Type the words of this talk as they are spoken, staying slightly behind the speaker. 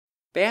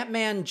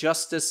Batman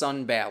Justice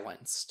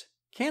Unbalanced.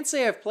 Can't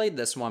say I've played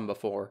this one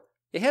before.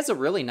 It has a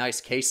really nice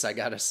case, I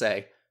gotta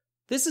say.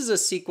 This is a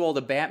sequel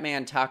to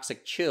Batman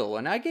Toxic Chill,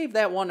 and I gave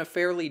that one a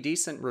fairly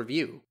decent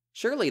review.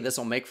 Surely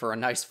this'll make for a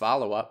nice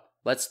follow-up.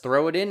 Let's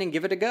throw it in and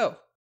give it a go.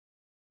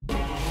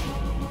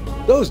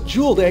 Those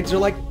jeweled eggs are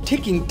like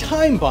ticking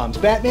time bombs,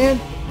 Batman!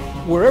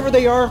 Wherever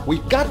they are,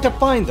 we've got to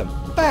find them,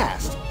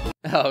 fast!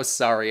 Oh,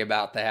 sorry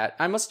about that.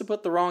 I must have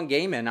put the wrong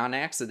game in on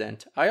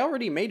accident. I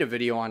already made a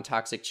video on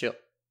Toxic Chill.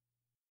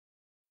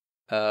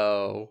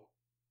 Oh.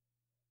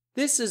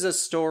 This is a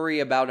story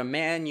about a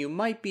man you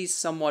might be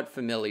somewhat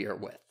familiar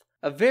with.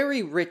 A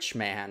very rich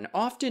man,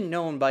 often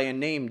known by a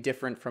name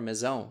different from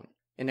his own.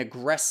 An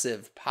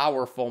aggressive,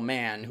 powerful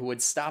man who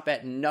would stop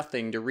at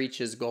nothing to reach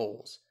his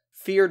goals.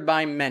 Feared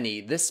by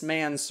many, this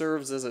man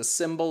serves as a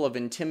symbol of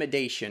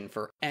intimidation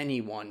for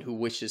anyone who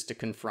wishes to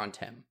confront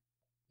him.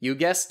 You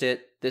guessed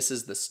it, this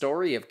is the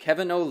story of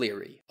Kevin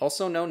O'Leary,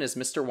 also known as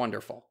Mr.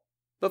 Wonderful.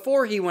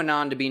 Before he went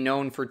on to be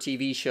known for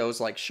TV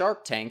shows like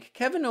Shark Tank,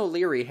 Kevin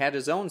O'Leary had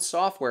his own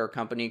software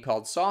company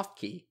called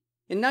SoftKey.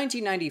 In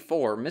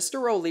 1994,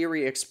 Mr.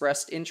 O'Leary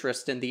expressed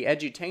interest in the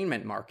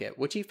edutainment market,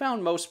 which he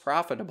found most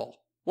profitable.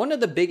 One of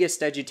the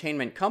biggest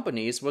edutainment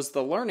companies was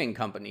The Learning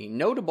Company,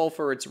 notable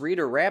for its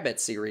Reader Rabbit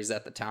series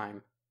at the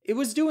time. It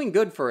was doing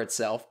good for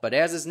itself, but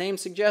as his name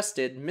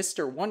suggested,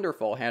 Mr.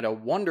 Wonderful had a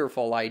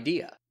wonderful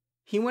idea.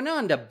 He went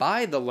on to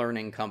buy The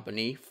Learning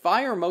Company,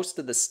 fire most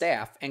of the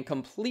staff, and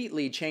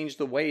completely change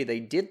the way they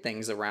did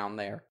things around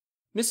there.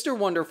 Mr.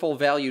 Wonderful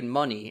valued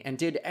money and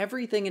did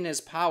everything in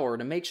his power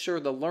to make sure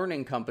The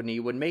Learning Company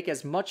would make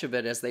as much of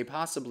it as they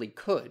possibly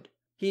could.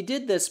 He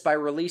did this by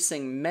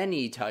releasing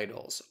many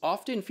titles,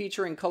 often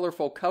featuring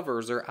colorful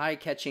covers or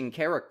eye-catching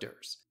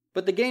characters.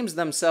 But the games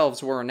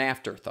themselves were an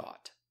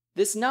afterthought.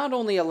 This not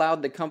only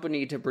allowed the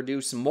company to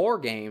produce more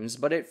games,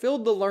 but it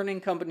filled the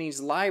Learning Company's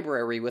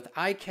library with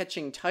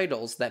eye-catching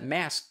titles that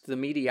masked the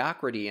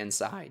mediocrity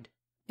inside.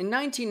 In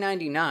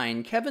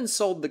 1999, Kevin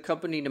sold the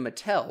company to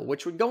Mattel,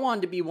 which would go on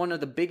to be one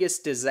of the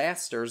biggest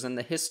disasters in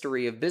the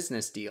history of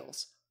business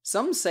deals.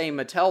 Some say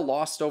Mattel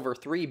lost over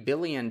 $3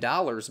 billion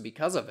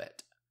because of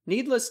it.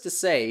 Needless to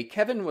say,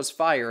 Kevin was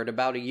fired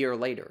about a year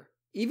later.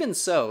 Even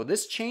so,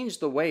 this changed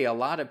the way a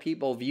lot of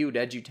people viewed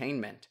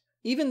edutainment.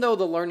 Even though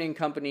the Learning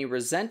Company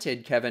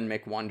resented Kevin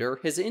McWonder,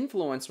 his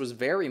influence was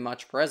very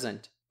much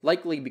present,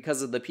 likely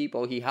because of the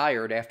people he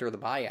hired after the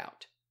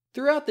buyout.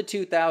 Throughout the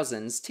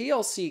 2000s,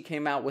 TLC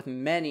came out with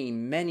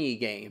many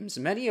games,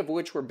 many of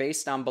which were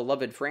based on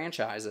beloved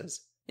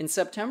franchises. In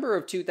September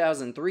of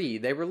 2003,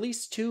 they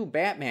released 2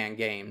 Batman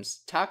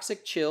games,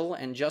 Toxic Chill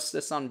and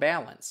Justice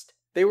Unbalanced.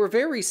 They were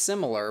very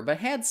similar, but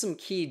had some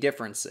key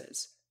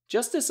differences.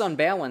 Justice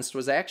Unbalanced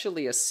was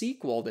actually a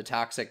sequel to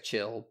Toxic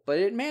Chill, but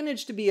it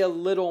managed to be a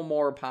little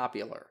more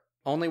popular.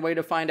 Only way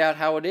to find out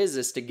how it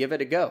is to give it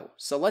a go,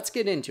 so let's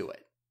get into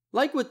it.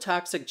 Like with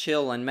Toxic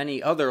Chill and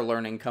many other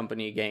Learning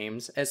Company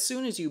games, as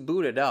soon as you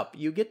boot it up,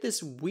 you get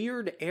this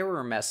weird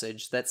error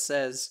message that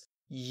says,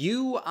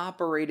 "You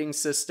operating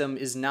system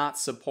is not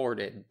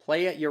supported.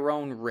 Play at your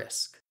own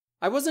risk."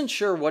 I wasn't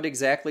sure what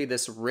exactly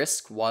this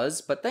risk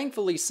was, but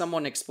thankfully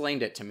someone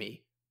explained it to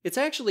me. It's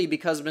actually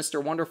because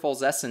Mr.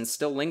 Wonderful's essence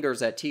still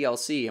lingers at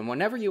TLC, and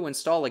whenever you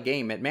install a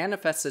game, it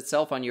manifests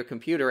itself on your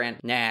computer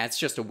and, nah, it's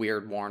just a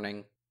weird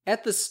warning.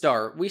 At the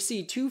start, we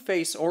see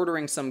Two-Face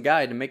ordering some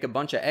guy to make a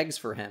bunch of eggs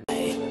for him.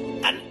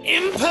 An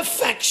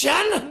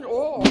imperfection?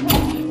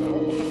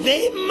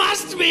 They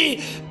must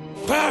be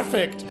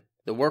perfect!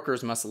 The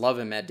workers must love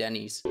him at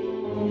Denny's.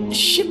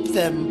 Ship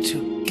them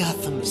to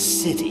Gotham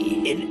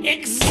City in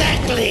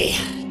exactly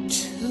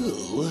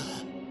 2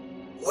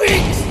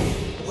 weeks!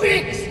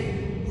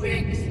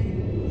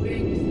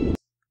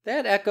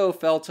 That echo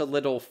felt a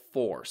little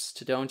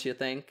forced, don't you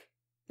think?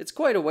 It's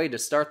quite a way to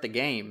start the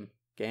game.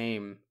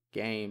 Game.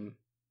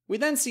 We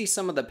then see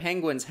some of the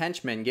Penguin's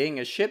henchmen getting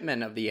a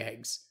shipment of the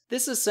eggs.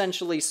 This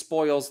essentially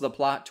spoils the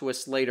plot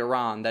twist later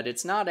on that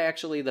it's not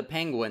actually the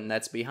Penguin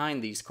that's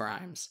behind these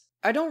crimes.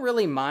 I don't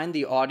really mind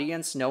the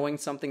audience knowing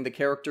something the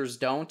characters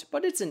don't,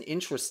 but it's an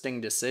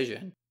interesting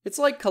decision. It's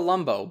like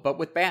Columbo, but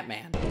with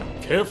Batman.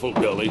 Careful,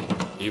 Billy.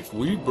 If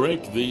we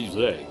break these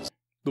eggs,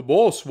 the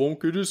boss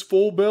won't get his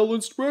full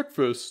balanced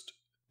breakfast.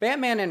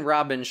 Batman and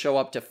Robin show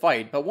up to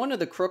fight, but one of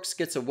the crooks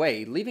gets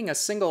away, leaving a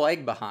single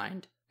egg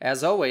behind.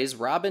 As always,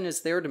 Robin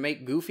is there to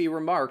make goofy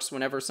remarks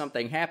whenever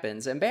something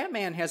happens, and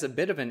Batman has a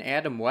bit of an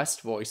Adam West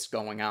voice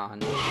going on.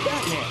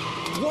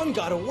 Batman! One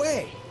got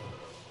away!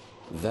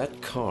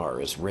 That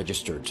car is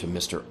registered to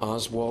Mr.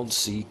 Oswald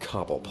C.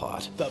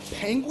 Cobblepot. The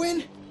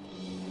Penguin?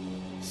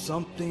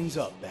 Something's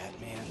up,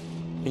 Batman.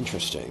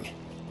 Interesting.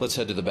 Let's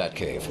head to the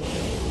Batcave.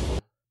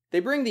 They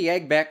bring the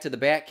egg back to the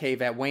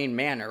Batcave at Wayne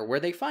Manor, where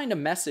they find a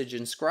message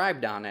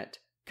inscribed on it.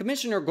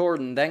 Commissioner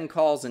Gordon then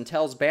calls and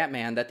tells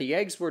Batman that the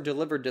eggs were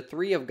delivered to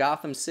 3 of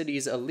Gotham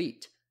City's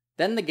elite.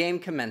 Then the game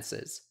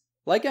commences.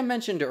 Like I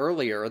mentioned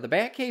earlier, the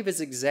Batcave is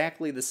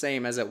exactly the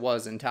same as it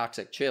was in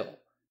Toxic Chill.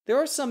 There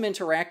are some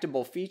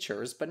interactable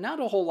features, but not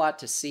a whole lot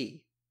to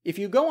see. If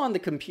you go on the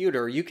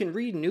computer, you can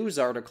read news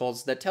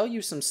articles that tell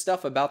you some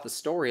stuff about the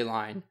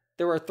storyline.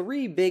 There are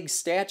 3 big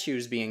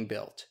statues being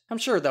built. I'm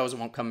sure those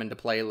won't come into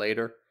play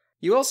later.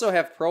 You also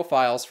have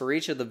profiles for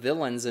each of the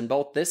villains in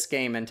both this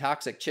game and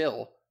Toxic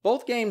Chill.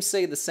 Both games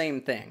say the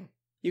same thing.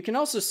 You can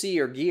also see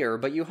your gear,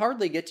 but you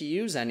hardly get to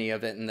use any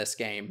of it in this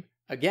game.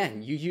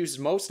 Again, you used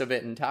most of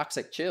it in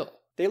Toxic Chill.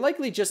 They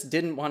likely just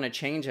didn't want to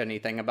change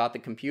anything about the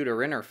computer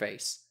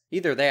interface.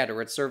 Either that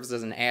or it serves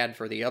as an ad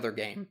for the other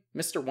game.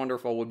 Mr.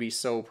 Wonderful would be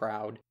so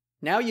proud.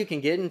 Now you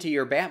can get into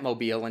your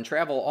Batmobile and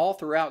travel all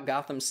throughout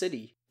Gotham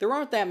City. There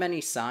aren't that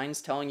many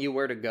signs telling you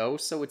where to go,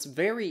 so it's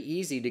very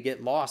easy to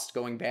get lost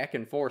going back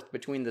and forth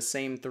between the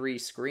same 3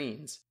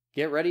 screens.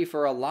 Get ready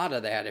for a lot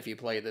of that if you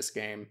play this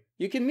game.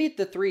 You can meet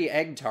the 3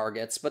 egg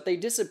targets, but they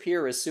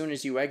disappear as soon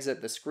as you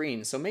exit the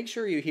screen, so make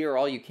sure you hear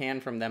all you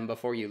can from them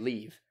before you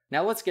leave.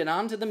 Now let's get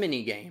on to the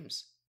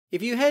mini-games.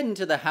 If you head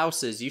into the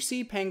houses, you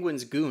see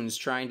Penguin's goons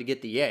trying to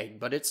get the egg,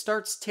 but it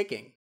starts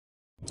ticking.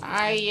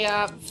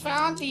 I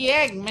found the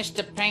egg,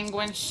 Mr.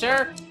 Penguin,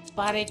 sir,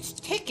 but it's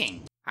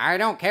ticking. I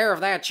don't care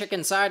if that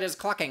chicken side is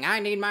clucking, I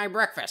need my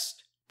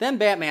breakfast. Then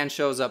Batman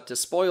shows up to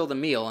spoil the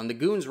meal and the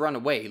goons run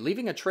away,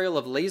 leaving a trail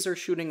of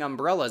laser-shooting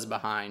umbrellas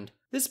behind.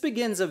 This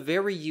begins a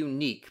very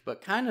unique,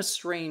 but kinda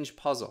strange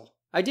puzzle.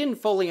 I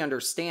didn't fully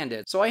understand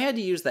it, so I had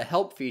to use the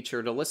help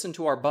feature to listen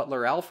to our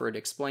butler Alfred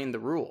explain the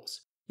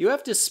rules. You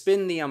have to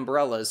spin the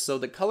umbrellas so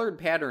the colored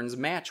patterns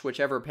match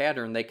whichever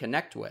pattern they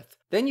connect with.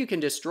 Then you can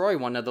destroy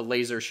one of the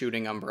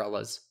laser-shooting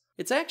umbrellas.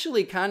 It's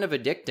actually kind of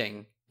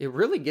addicting. It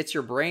really gets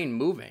your brain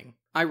moving.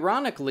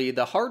 Ironically,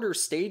 the harder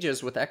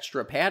stages with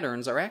extra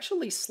patterns are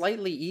actually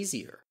slightly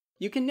easier.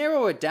 You can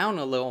narrow it down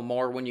a little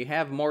more when you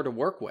have more to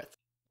work with.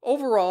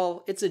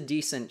 Overall, it's a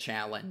decent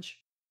challenge.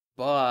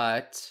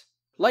 But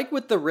like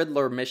with the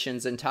Riddler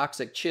missions in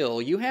Toxic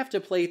Chill, you have to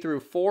play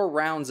through 4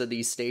 rounds of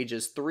these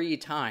stages 3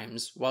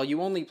 times, while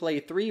you only play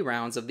 3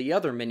 rounds of the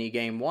other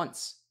minigame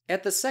once.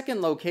 At the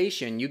second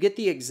location, you get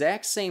the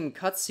exact same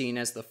cutscene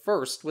as the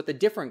first with a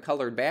different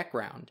colored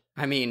background.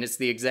 I mean, it's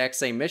the exact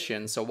same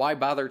mission, so why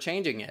bother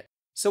changing it?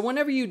 So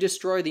whenever you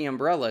destroy the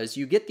umbrellas,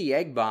 you get the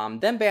egg bomb,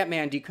 then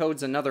Batman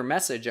decodes another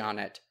message on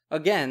it.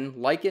 Again,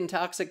 like in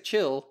Toxic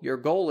Chill, your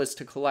goal is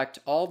to collect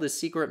all the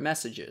secret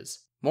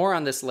messages. More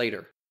on this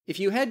later. If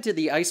you head to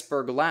the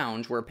Iceberg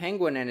Lounge, where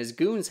Penguin and his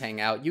goons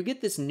hang out, you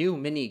get this new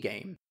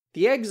minigame.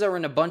 The eggs are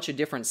in a bunch of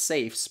different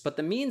safes, but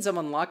the means of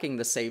unlocking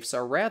the safes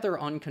are rather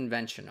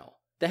unconventional.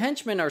 The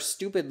henchmen are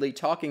stupidly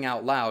talking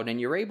out loud, and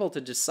you're able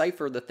to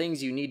decipher the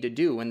things you need to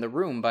do in the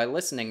room by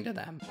listening to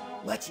them.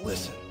 Let's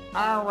listen.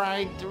 All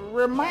right,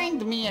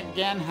 remind me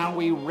again how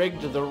we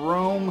rigged the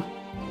room.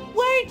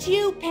 Weren't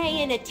you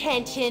paying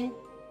attention?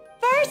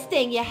 First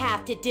thing you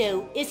have to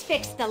do is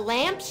fix the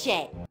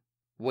lampshade.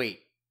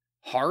 Wait,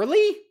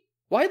 Harley?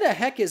 Why the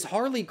heck is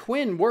Harley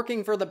Quinn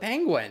working for the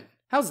Penguin?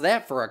 How's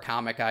that for a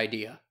comic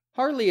idea?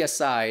 Harley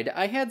aside,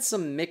 I had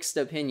some mixed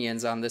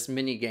opinions on this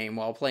minigame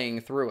while playing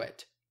through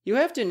it. You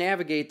have to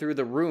navigate through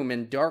the room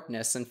in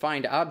darkness and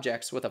find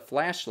objects with a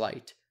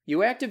flashlight.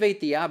 You activate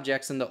the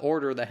objects in the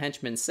order the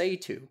henchmen say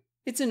to.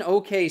 It's an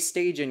okay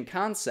stage in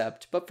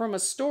concept, but from a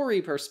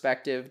story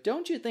perspective,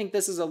 don't you think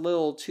this is a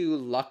little too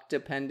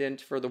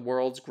luck-dependent for the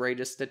world's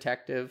greatest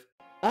detective?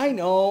 I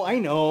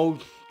know.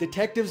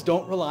 Detectives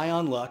don't rely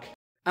on luck.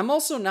 I'm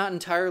also not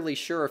entirely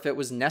sure if it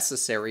was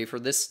necessary for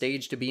this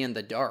stage to be in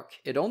the dark.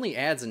 It only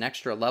adds an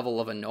extra level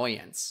of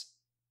annoyance.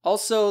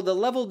 Also, the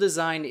level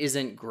design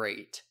isn't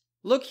great.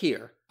 Look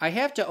here, I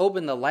have to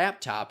open the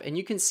laptop and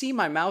you can see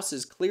my mouse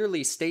is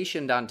clearly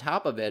stationed on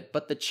top of it,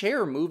 but the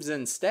chair moves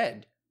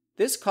instead.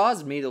 This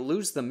caused me to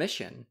lose the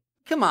mission.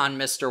 Come on,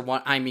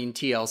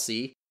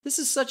 TLC. This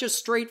is such a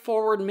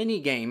straightforward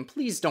minigame,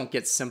 please don't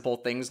get simple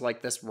things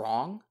like this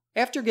wrong.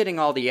 After getting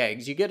all the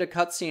eggs, you get a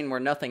cutscene where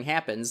nothing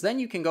happens, then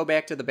you can go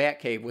back to the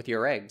Batcave with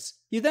your eggs.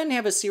 You then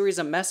have a series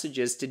of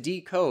messages to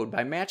decode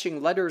by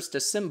matching letters to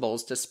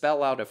symbols to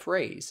spell out a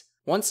phrase.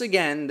 Once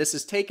again, this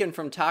is taken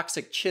from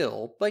Toxic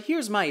Chill, but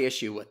here's my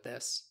issue with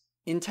this.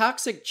 In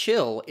Toxic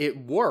Chill,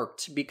 it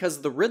worked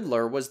because the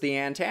Riddler was the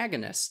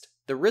antagonist.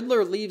 The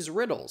Riddler leaves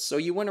riddles, so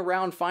you went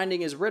around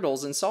finding his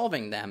riddles and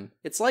solving them.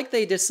 It's like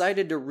they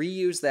decided to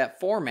reuse that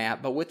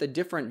format but with a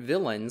different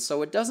villain,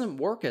 so it doesn't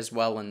work as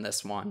well in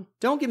this one.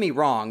 Don't get me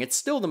wrong, it's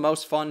still the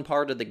most fun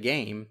part of the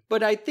game,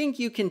 but I think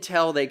you can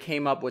tell they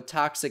came up with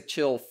Toxic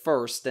Chill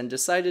first and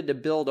decided to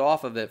build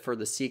off of it for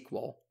the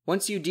sequel.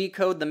 Once you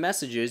decode the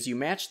messages, you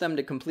match them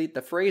to complete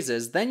the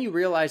phrases, then you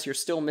realize you're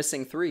still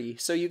missing 3,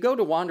 so you go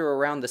to wander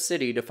around the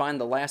city to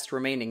find the last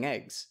remaining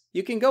eggs.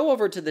 You can go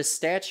over to this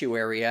statue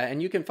area,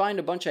 and you can find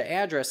a bunch of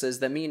addresses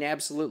that mean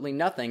absolutely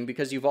nothing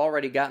because you've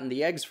already gotten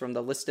the eggs from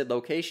the listed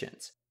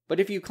locations.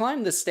 But if you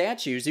climb the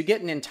statues, you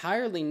get an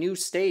entirely new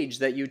stage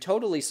that you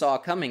totally saw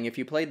coming if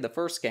you played the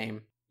first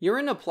game. You're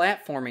in a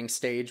platforming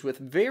stage with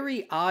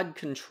very odd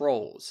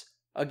controls.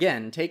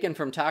 Again, taken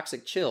from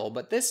Toxic Chill,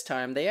 but this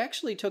time they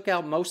actually took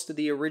out most of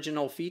the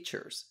original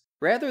features.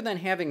 Rather than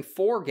having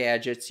 4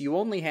 gadgets, you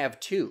only have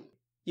 2.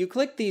 You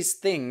click these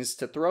things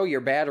to throw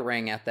your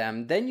batarang at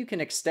them, then you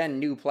can extend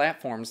new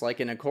platforms like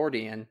an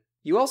accordion.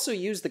 You also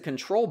use the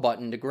control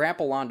button to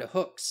grapple onto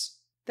hooks.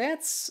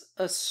 That's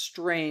a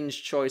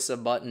strange choice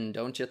of button,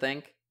 don't you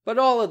think? But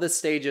all of the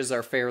stages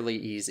are fairly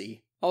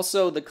easy.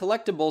 Also, the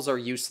collectibles are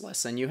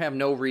useless, and you have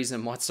no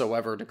reason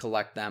whatsoever to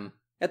collect them.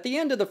 At the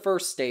end of the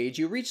first stage,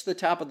 you reach the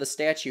top of the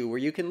statue where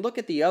you can look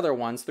at the other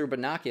ones through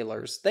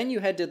binoculars, then you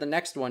head to the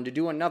next one to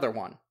do another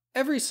one.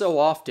 Every so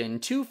often,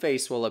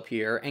 Two-Face will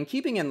appear, and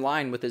keeping in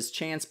line with his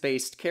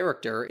chance-based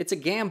character, it's a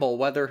gamble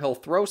whether he'll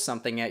throw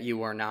something at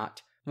you or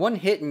not. One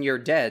hit and you're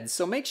dead,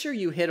 so make sure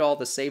you hit all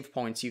the save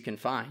points you can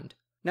find.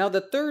 Now, the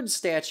third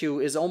statue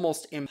is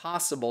almost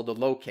impossible to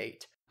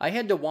locate. I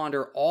had to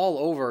wander all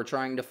over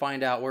trying to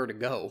find out where to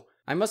go.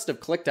 I must have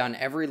clicked on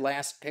every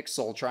last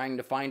pixel trying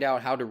to find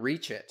out how to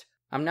reach it.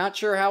 I'm not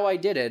sure how I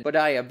did it, but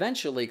I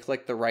eventually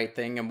clicked the right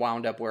thing and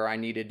wound up where I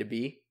needed to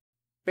be.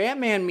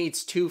 Batman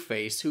meets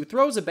Two-Face, who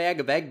throws a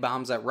bag of egg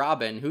bombs at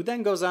Robin, who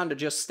then goes on to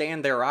just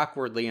stand there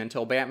awkwardly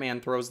until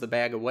Batman throws the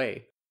bag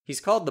away. He's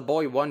called the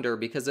Boy Wonder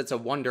because it's a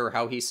wonder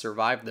how he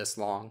survived this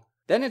long.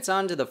 Then it's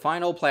on to the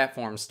final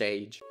platform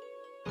stage.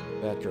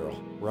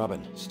 Batgirl,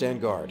 Robin,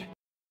 stand guard.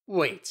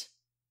 Wait,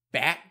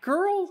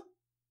 Batgirl?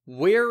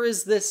 Where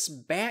is this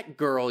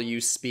Batgirl you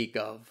speak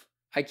of?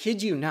 I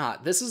kid you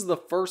not, this is the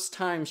first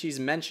time she's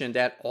mentioned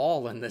at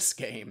all in this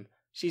game.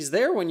 She's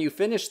there when you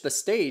finish the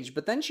stage,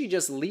 but then she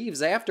just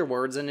leaves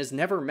afterwards and is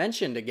never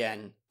mentioned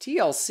again.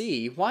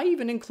 TLC, why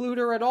even include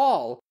her at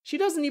all? She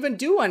doesn't even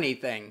do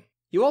anything.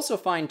 You also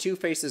find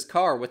Two-Face's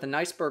car with an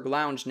Iceberg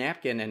Lounge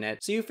napkin in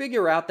it, so you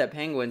figure out that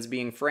Penguin's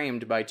being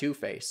framed by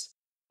Two-Face.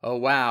 Oh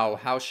wow,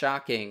 how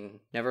shocking.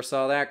 Never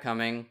saw that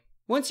coming.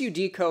 Once you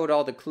decode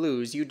all the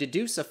clues, you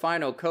deduce a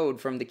final code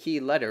from the key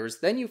letters,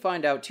 then you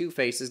find out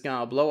Two-Face is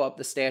gonna blow up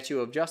the Statue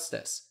of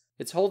Justice.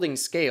 It's holding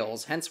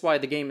scales, hence why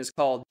the game is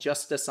called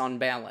Justice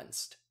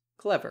Unbalanced.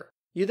 Clever.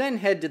 You then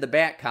head to the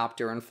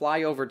Batcopter and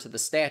fly over to the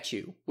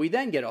statue. We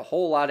then get a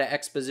whole lot of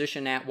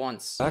exposition at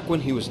once. Back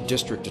when he was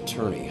district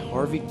attorney,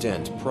 Harvey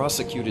Dent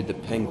prosecuted the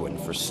Penguin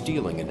for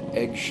stealing an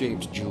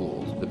egg-shaped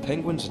jewel. The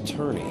Penguin's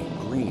attorney,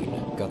 Green,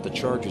 got the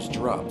charges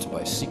dropped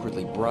by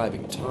secretly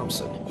bribing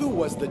Thompson. Who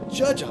was the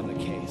judge on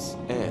the case?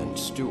 And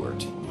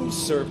Stewart. Who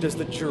served as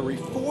the jury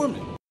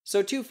foreman?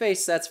 So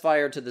Two-Face sets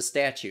fire to the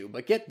statue,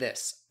 but get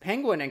this.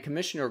 Penguin and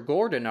Commissioner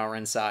Gordon are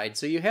inside,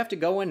 so you have to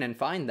go in and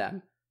find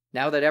them.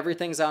 Now that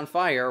everything's on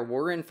fire,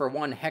 we're in for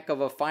one heck of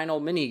a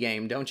final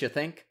minigame, don't you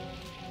think?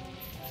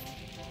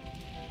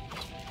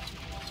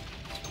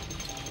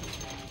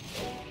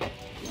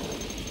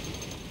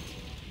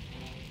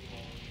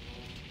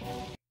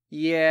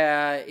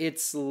 Yeah,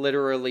 it's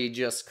literally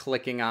just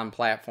clicking on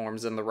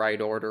platforms in the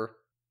right order.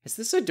 Is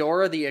this a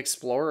Dora the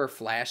Explorer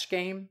Flash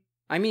game?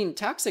 I mean,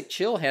 Toxic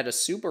Chill had a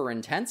super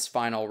intense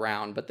final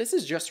round, but this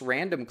is just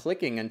random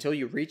clicking until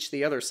you reach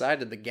the other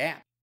side of the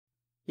gap.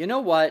 You know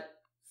what?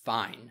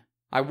 Fine.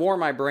 I wore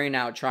my brain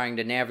out trying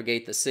to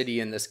navigate the city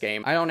in this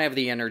game. I don't have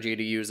the energy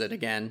to use it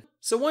again.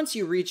 So once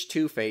you reach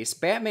Two-Face,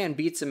 Batman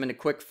beats him in a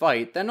quick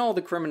fight, then all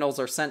the criminals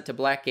are sent to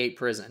Blackgate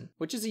Prison,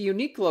 which is a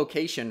unique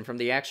location from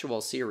the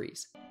actual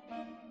series.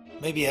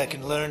 Maybe I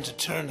can learn to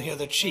turn the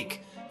other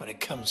cheek when it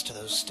comes to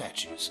those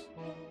statues.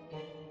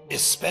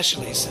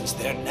 Especially since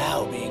they're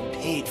now being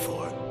paid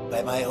for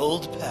by my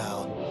old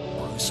pal,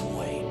 Bruce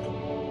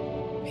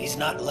Wayne. He's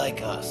not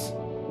like us.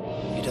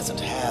 He doesn't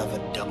have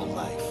a double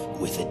life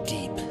with a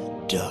deep,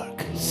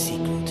 dark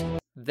secret.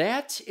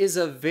 That is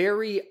a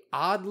very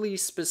oddly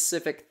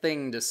specific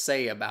thing to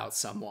say about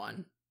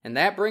someone. And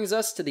that brings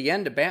us to the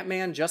end of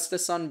Batman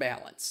Justice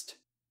Unbalanced.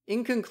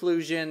 In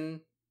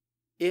conclusion,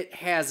 it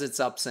has its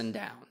ups and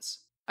downs.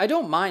 I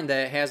don't mind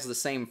that it has the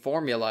same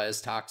formula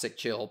as Toxic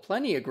Chill.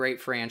 Plenty of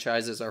great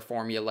franchises are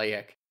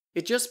formulaic.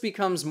 It just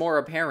becomes more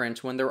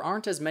apparent when there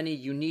aren't as many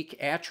unique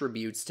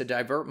attributes to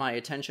divert my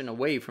attention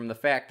away from the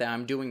fact that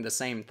I'm doing the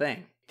same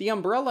thing. The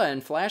umbrella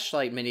and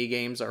flashlight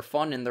minigames are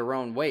fun in their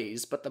own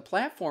ways, but the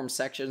platform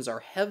sections are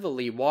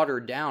heavily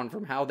watered down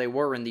from how they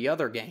were in the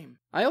other game.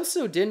 I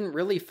also didn't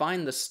really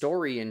find the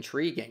story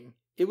intriguing.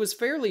 It was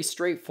fairly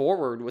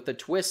straightforward with a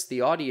twist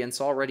the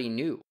audience already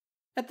knew.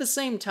 At the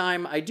same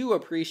time, I do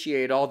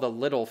appreciate all the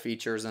little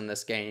features in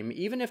this game,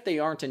 even if they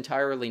aren't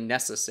entirely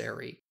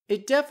necessary.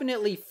 It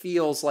definitely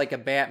feels like a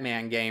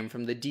Batman game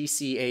from the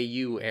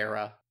DCAU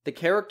era. The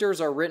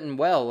characters are written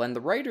well, and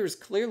the writers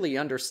clearly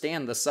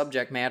understand the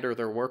subject matter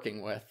they're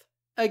working with.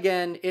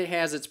 Again, it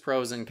has its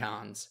pros and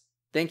cons.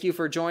 Thank you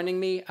for joining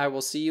me. I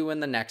will see you in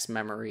the next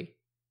memory.